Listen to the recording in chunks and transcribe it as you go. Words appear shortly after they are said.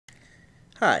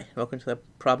Hi, welcome to the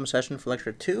problem session for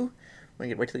Lecture 2. We're going to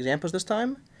get right to the examples this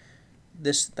time.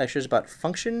 This lecture is about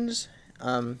functions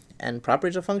and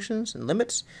properties of functions and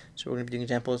limits, so we're going to be doing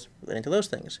examples relating to those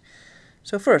things.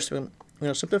 So first, we're going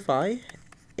to simplify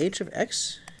h of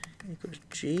x equals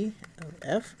g of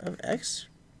f of x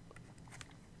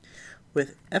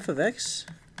with f of x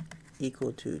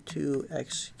equal to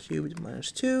 2x cubed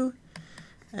minus 2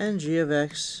 and g of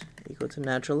x equal to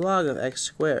natural log of x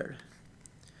squared.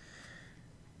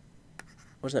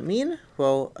 What does that mean?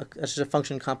 Well, this is a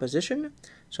function composition.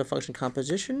 So function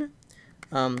composition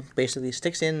basically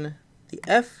sticks in the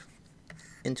f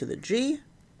into the g.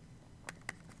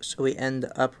 So we end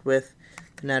up with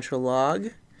the natural log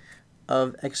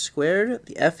of x squared.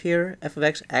 The f here, f of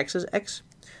x, acts as x.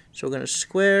 So we're going to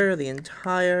square the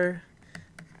entire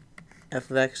f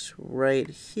of x right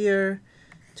here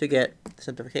to get the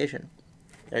simplification.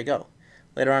 There you go.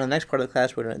 Later on in the next part of the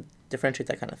class, we're going to differentiate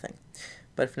that kind of thing.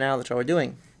 But for now, that's all we're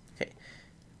doing. Okay.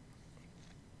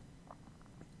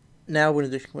 Now we're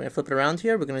going to flip it around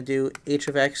here. We're going to do h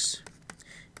of x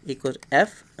equals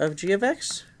f of g of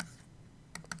x.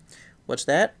 What's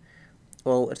that?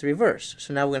 Well, it's the reverse.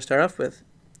 So now we're going to start off with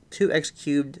 2x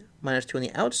cubed minus 2 on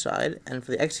the outside. And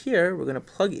for the x here, we're going to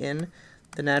plug in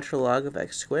the natural log of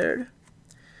x squared.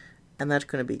 And that's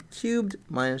going to be cubed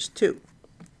minus 2.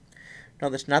 No,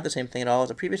 that's not the same thing at all as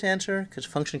the previous answer, because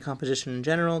function composition in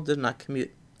general does not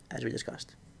commute, as we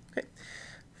discussed. Okay,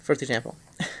 first example.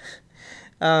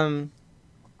 Next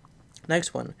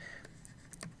one.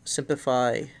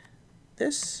 Simplify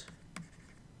this.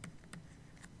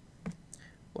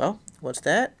 Well, what's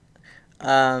that?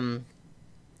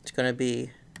 It's going to be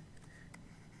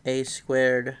a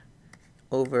squared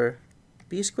over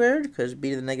b squared, because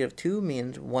b to the negative 2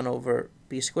 means 1 over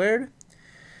b squared.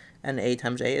 And a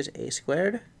times a is a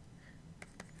squared.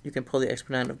 You can pull the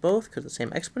exponent of both because it's the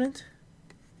same exponent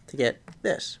to get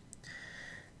this.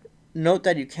 Note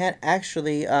that you can't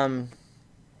actually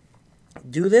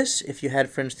do this if you had,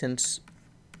 for instance,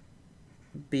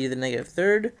 b to the negative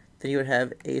third. Then you would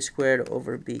have a squared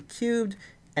over b cubed,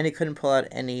 and you couldn't pull out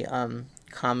any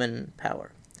common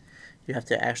power. You have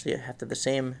to actually have the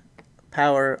same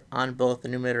power on both the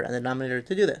numerator and the denominator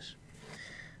to do this.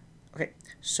 Okay,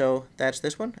 so that's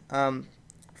this one. For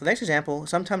the next example,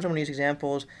 sometimes I'm going to use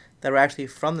examples that are actually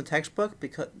from the textbook,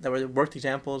 because that were worked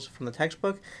examples from the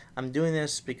textbook. I'm doing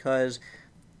this because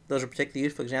those are particularly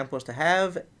useful examples to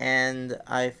have, and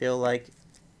I feel like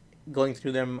going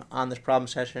through them on this problem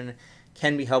session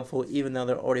can be helpful, even though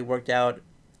they're already worked out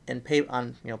in paper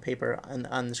on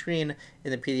the screen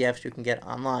in the PDFs you can get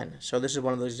online. So this is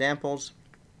one of those examples.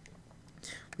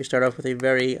 We start off with a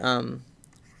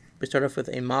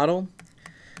model.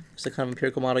 It's the kind of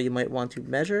empirical model you might want to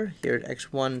measure. Here at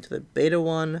x1 to the beta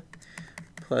 1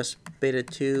 plus beta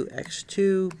 2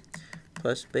 x2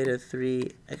 plus beta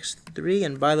 3 x3.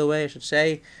 And by the way, I should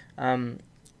say, we're going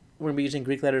to be using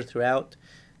Greek letters throughout.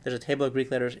 There's a table of Greek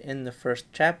letters in the first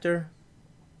chapter.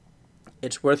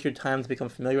 It's worth your time to become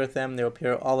familiar with them. They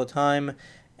appear all the time,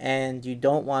 and you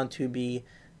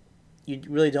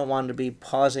really don't want to be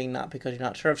pausing, not because you're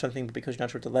not sure of something, but because you're not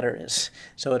sure what the letter is.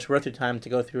 So it's worth your time to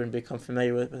go through and become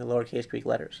familiar with the lowercase Greek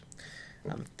letters.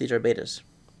 These are betas.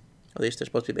 At least they're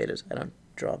supposed to be betas. I don't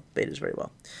draw betas very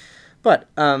well. But,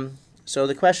 so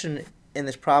the question in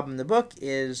this problem in the book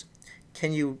is,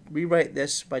 can you rewrite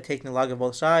this by taking the log of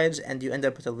both sides, and do you end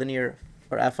up with a linear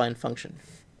or affine function?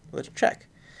 Let's check.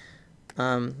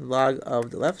 Log of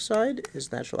the left side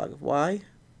is natural log of y.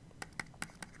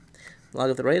 Log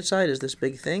of the right side is this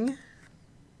big thing.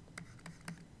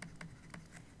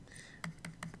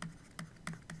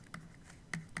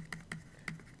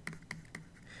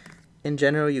 In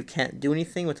general, you can't do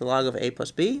anything with the log of a plus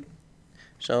b.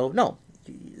 So no,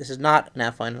 this is not an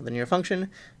affine linear function,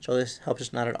 so this helps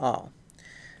us not at all.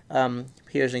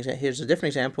 Here's a different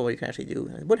example where you can actually do,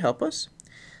 and it would help us.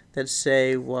 Let's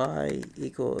say y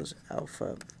equals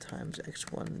alpha times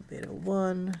x1 beta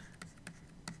 1.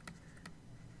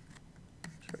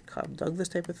 Cobb-Douglas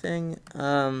type of thing.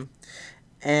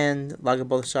 And log of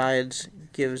both sides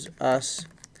gives us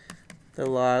the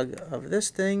log of this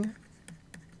thing.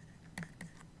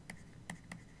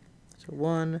 So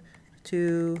 1,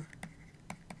 2,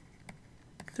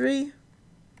 3.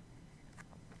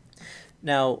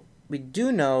 Now, we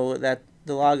do know that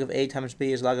the log of a times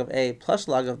b is log of a plus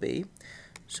log of b.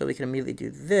 So we can immediately do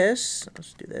this.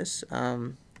 Let's do this.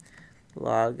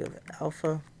 Log of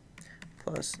alpha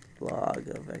plus log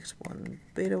of x1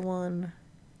 beta 1.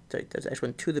 Sorry, that's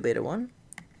x1 to the beta 1.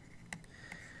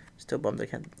 Still bummed I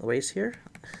can't erase here.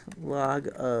 Log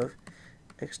of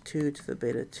x2 to the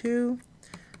beta 2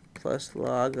 plus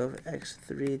log of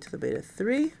x3 to the beta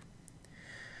 3.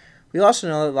 We also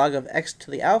know that log of x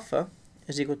to the alpha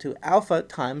is equal to alpha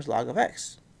times log of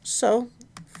x. So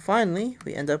finally,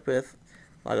 we end up with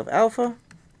log of alpha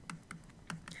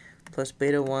plus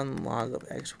beta 1 log of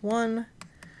x1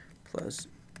 plus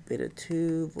beta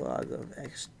 2 log of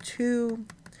x2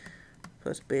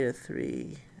 plus beta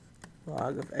 3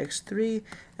 log of x3,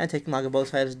 and taking log of both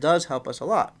sides does help us a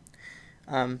lot.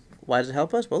 Why does it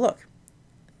help us? Well, look,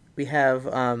 we have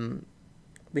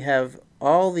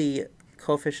all the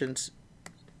coefficients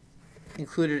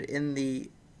included in the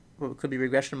what could be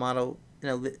regression model,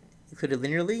 included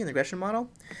linearly in the regression model.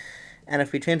 And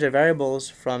if we change our variables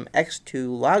from x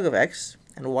to log of x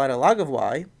and y to log of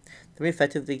y, then we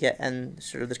effectively get, and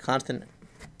sort of this constant,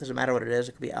 doesn't matter what it is,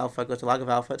 it could be alpha, it goes to log of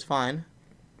alpha, it's fine.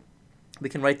 We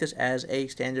can write this as a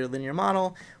standard linear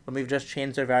model when we've just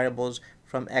changed our variables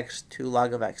from x to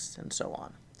log of x and so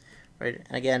on. Right?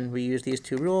 And again, we use these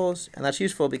two rules, and that's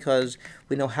useful because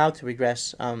we know how to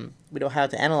regress, we know how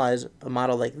to analyze a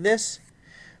model like this.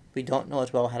 We don't know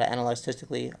as well how to analyze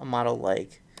statistically a model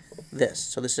like this.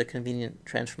 So this is a convenient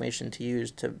transformation to use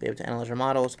to be able to analyze our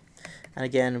models. And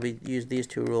again, we use these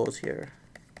two rules here.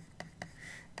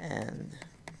 And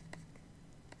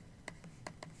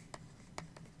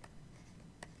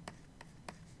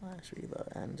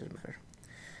and doesn't matter.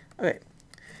 Okay,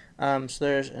 so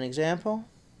there's an example.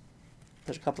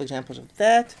 There's a couple examples of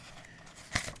that.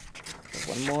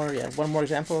 One more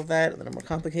example of that, a little more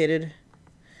complicated.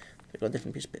 Go to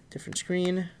a different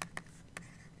screen.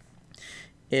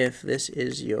 If this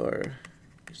is your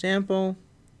example,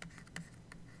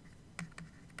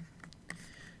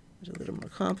 it's a little more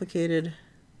complicated.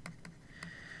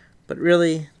 But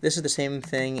really, this is the same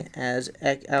thing as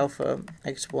alpha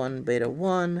x1 beta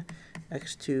 1,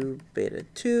 x2 beta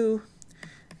 2,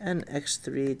 and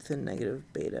x3 to the negative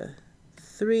beta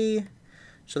 3.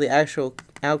 So the actual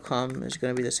outcome is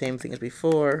going to be the same thing as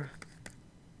before.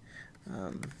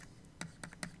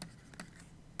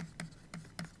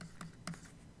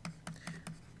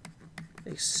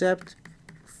 Except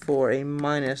for a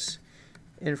minus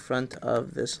in front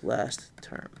of this last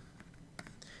term.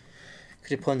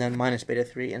 Because you're pulling down minus beta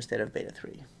 3 instead of beta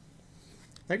 3.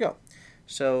 There you go.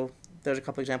 So there's a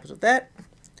couple examples of that.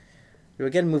 We'll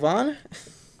again move on.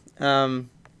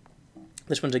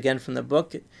 This one's again from the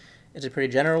book. It's a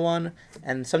pretty general one.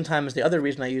 And sometimes the other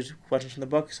reason I use questions from the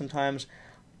book sometimes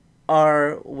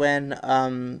are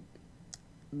when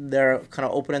they're kind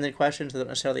of open-ended questions. They don't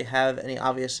necessarily have any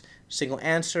obvious single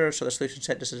answer, so the solution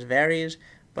set just varies,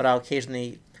 but I'll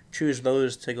occasionally choose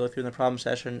those to go through in the problem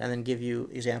session and then give you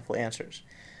example answers.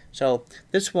 So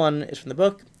this one is from the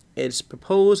book. It's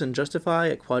propose and justify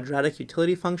a quadratic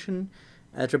utility function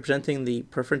as representing the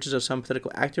preferences of some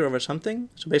political actor over something.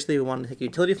 So basically we want to take a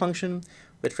utility function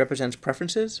which represents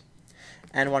preferences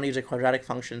and want to use a quadratic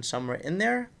function somewhere in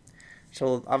there.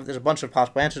 So there's a bunch of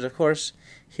possible answers, of course.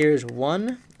 Here's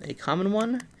one, a common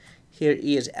one. Here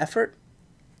E is effort.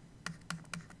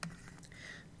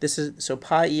 So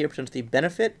pi E represents the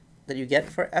benefit that you get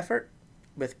for effort.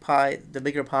 With pi, the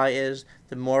bigger pi is,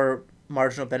 the more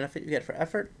marginal benefit you get for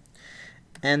effort.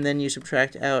 And then you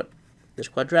subtract out this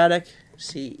quadratic.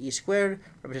 C E squared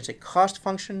represents a cost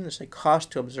function. It's a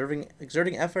cost to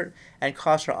exerting effort, and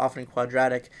costs are often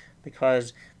quadratic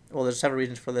because, well, there's several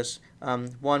reasons for this.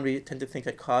 One, we tend to think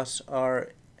that costs are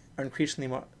increasingly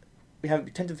more. We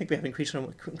tend to think we have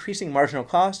increasing marginal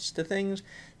costs to things.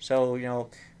 So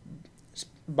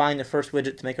buying the first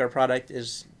widget to make our product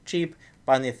is cheap.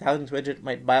 Buying the 1,000th widget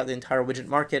might buy out the entire widget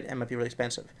market and might be really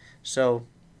expensive. So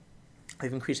we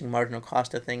have increasing marginal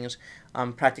cost to things.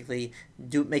 Practically,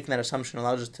 making that assumption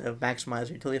allows us to maximize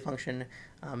the utility function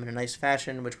in a nice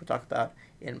fashion, which we'll talk about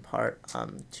in part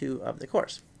 2 of the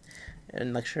course,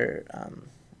 in lecture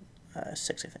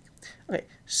 6, I think. Okay,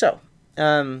 so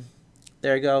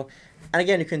there you go. And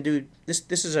again, you can do this.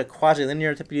 This is a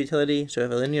quasi-linear type of utility. So we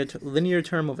have a linear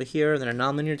term over here, and then a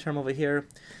nonlinear term over here.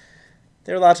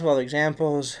 There are lots of other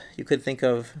examples. You could think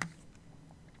of,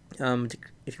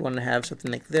 if you want to have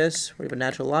something like this, where you have a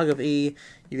natural log of E,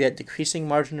 you get decreasing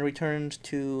marginal returns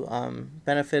to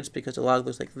benefits because the log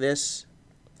looks like this.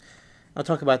 I'll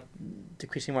talk about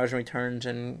decreasing marginal returns,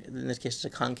 and in this case, it's a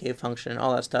concave function and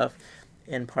all that stuff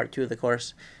in part 2 of the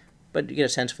course. But you get a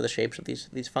sense for the shapes of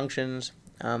these functions.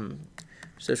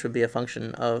 So this would be a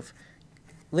function of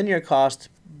linear cost,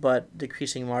 but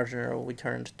decreasing marginal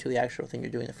returns to the actual thing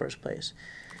you're doing in the first place.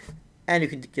 And you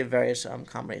can give various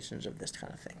combinations of this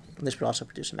kind of thing. And this would also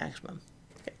produce a maximum.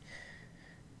 Okay.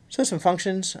 So some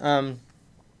functions. Now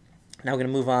we're going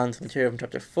to move on to the material from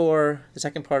chapter 4, the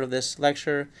second part of this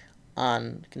lecture.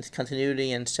 on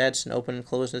continuity and sets and open and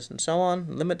closeness and so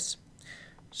on, limits.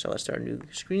 So let's start a new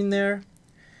screen there.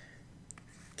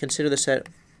 Consider the set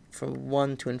from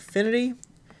 1 to infinity.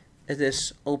 Is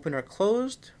this open or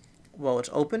closed? Well, it's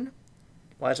open.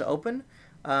 Why is it open?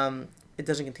 It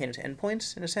doesn't contain its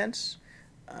endpoints, in a sense.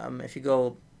 If you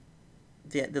go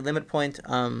the limit point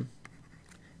of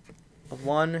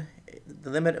 1, the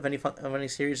limit of any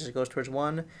series as it goes towards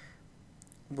 1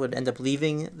 would end up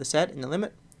leaving the set in the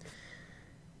limit.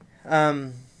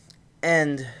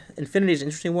 And infinity is an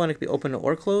interesting one. It could be open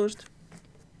or closed,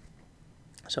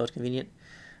 so it's convenient.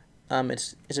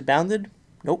 Is it bounded?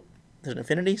 Nope. There's an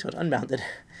infinity, so it's unbounded.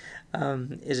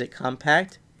 Is it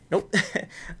compact? Nope.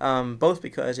 Both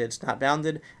because it's not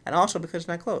bounded and also because it's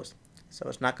not closed. So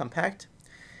it's not compact.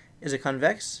 Is it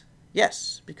convex?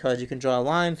 Yes, because you can draw a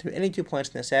line through any 2 points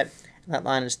in the set, and that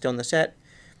line is still in the set.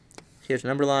 Here's a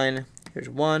number line. Here's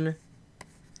 1.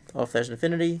 Or if there's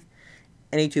infinity,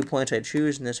 any 2 points I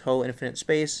choose in this whole infinite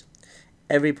space,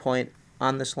 every point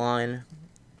on this line,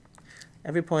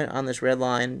 every point on this red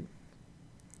line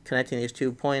connecting these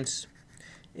 2 points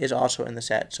is also in the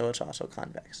set, so it's also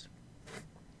convex.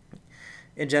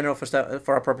 In general, for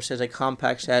our purposes, a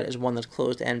compact set is one that's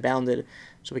closed and bounded,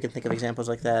 so we can think of examples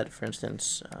like that. For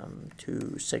instance,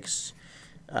 2, 6,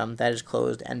 that is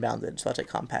closed and bounded, so that's a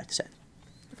compact set.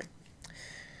 Okay.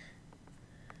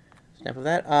 Example of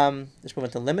that. Let's move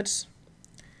on to limits.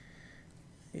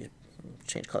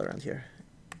 Change color around here.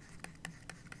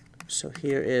 So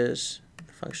here is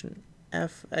the function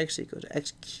f(x) equals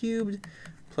x cubed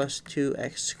plus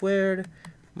 2x squared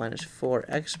minus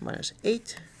 4x minus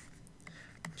 8.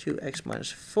 2x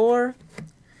minus 4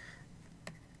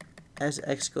 as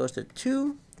x goes to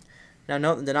 2. Now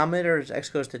note the denominator is x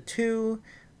goes to 2,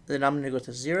 the denominator goes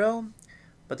to 0,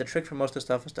 but the trick for most of the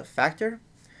stuff is to factor.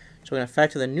 So we're going to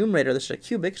factor the numerator. This is a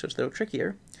cubic, so it's a little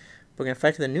trickier. We're going to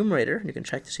factor the numerator, and you can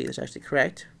check to see this is actually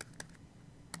correct,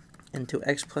 into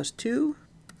x plus 2,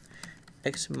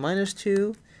 x minus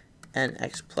 2, and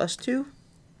x plus 2.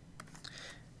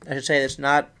 I should say that's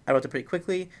not, I wrote it pretty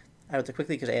quickly. I wrote it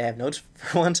quickly because A, I have notes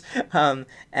for once,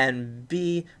 and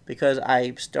B, because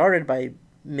I started by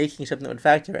making something that would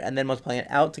factor and then multiplying it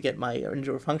out to get my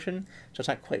original function, so it's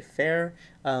not quite fair.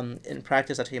 In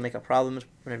practice, that's how you make up problems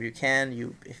whenever you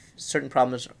can. If certain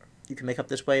problems you can make up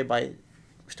this way by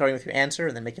starting with your answer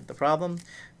and then making up the problem.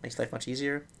 Makes life much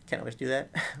easier. Can't always do that,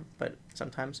 but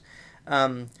sometimes.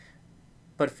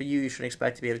 But for you should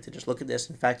expect to be able to just look at this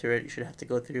and factor it. You should have to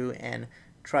go through and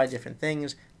try different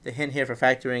things. The hint here for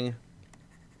factoring,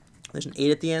 there's an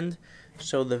 8 at the end,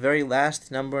 so the very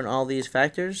last number in all these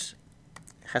factors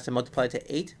has to multiply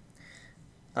to 8.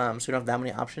 So we don't have that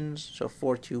many options. So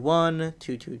 421,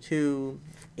 222,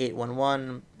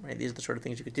 811, right? These are the sort of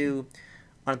things you could do.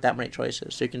 Aren't that many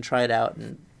choices, so you can try it out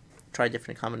and try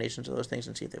different combinations of those things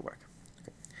and see if they work.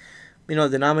 Okay. We know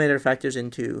the denominator factors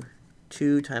into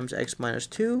 2 times x minus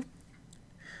 2.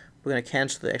 We're going to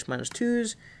cancel the x minus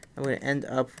 2's, and we're going to end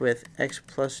up with x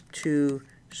plus 2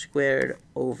 squared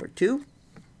over 2.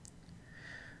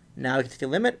 Now we can take a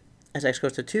limit. As x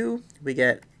goes to 2, we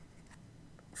get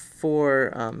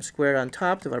 4 squared on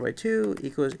top divided by 2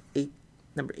 equals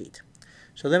number 8.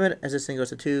 So limit as this thing goes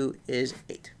to 2 is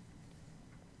 8.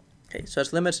 Okay, so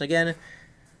that's limits. And again,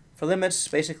 for limits,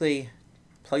 basically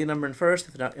plug a number in first.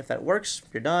 If that works,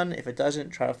 you're done. If it doesn't,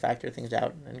 try to factor things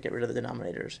out and get rid of the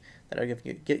denominators that are giving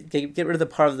you get rid of the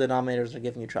part of the denominators that are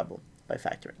giving you trouble by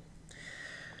factoring.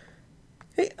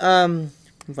 Okay,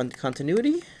 move on to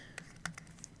continuity.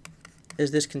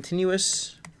 Is this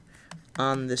continuous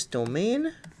on this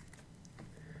domain?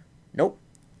 Nope.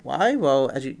 Why?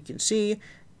 Well, as you can see,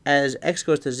 as x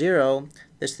goes to 0,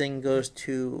 this thing goes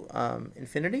to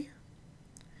infinity.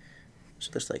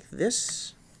 So just like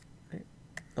this, right?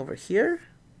 Over here,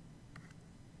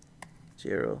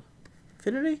 0,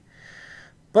 infinity.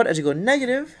 But as you go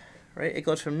negative, right, it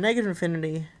goes from negative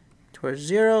infinity towards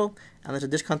 0, and there's a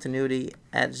discontinuity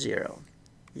at 0.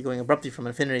 You're going abruptly from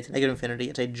infinity to negative infinity.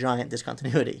 It's a giant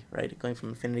discontinuity, right? Going from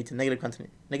infinity to negative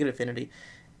infinity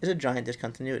is a giant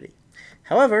discontinuity.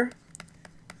 However,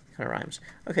 kind of rhymes.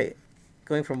 Okay,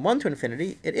 going from 1 to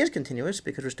infinity, it is continuous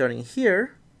because we're starting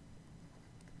here.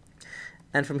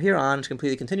 And from here on, it's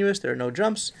completely continuous. There are no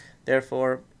jumps.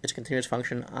 Therefore, it's a continuous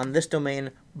function on this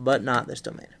domain, but not this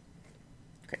domain.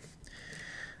 Okay.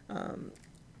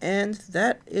 And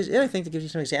that is it. I think that gives you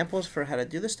some examples for how to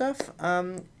do this stuff.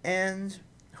 And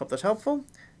hope that's helpful.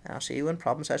 And I'll see you in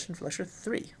problem session for lecture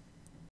 3.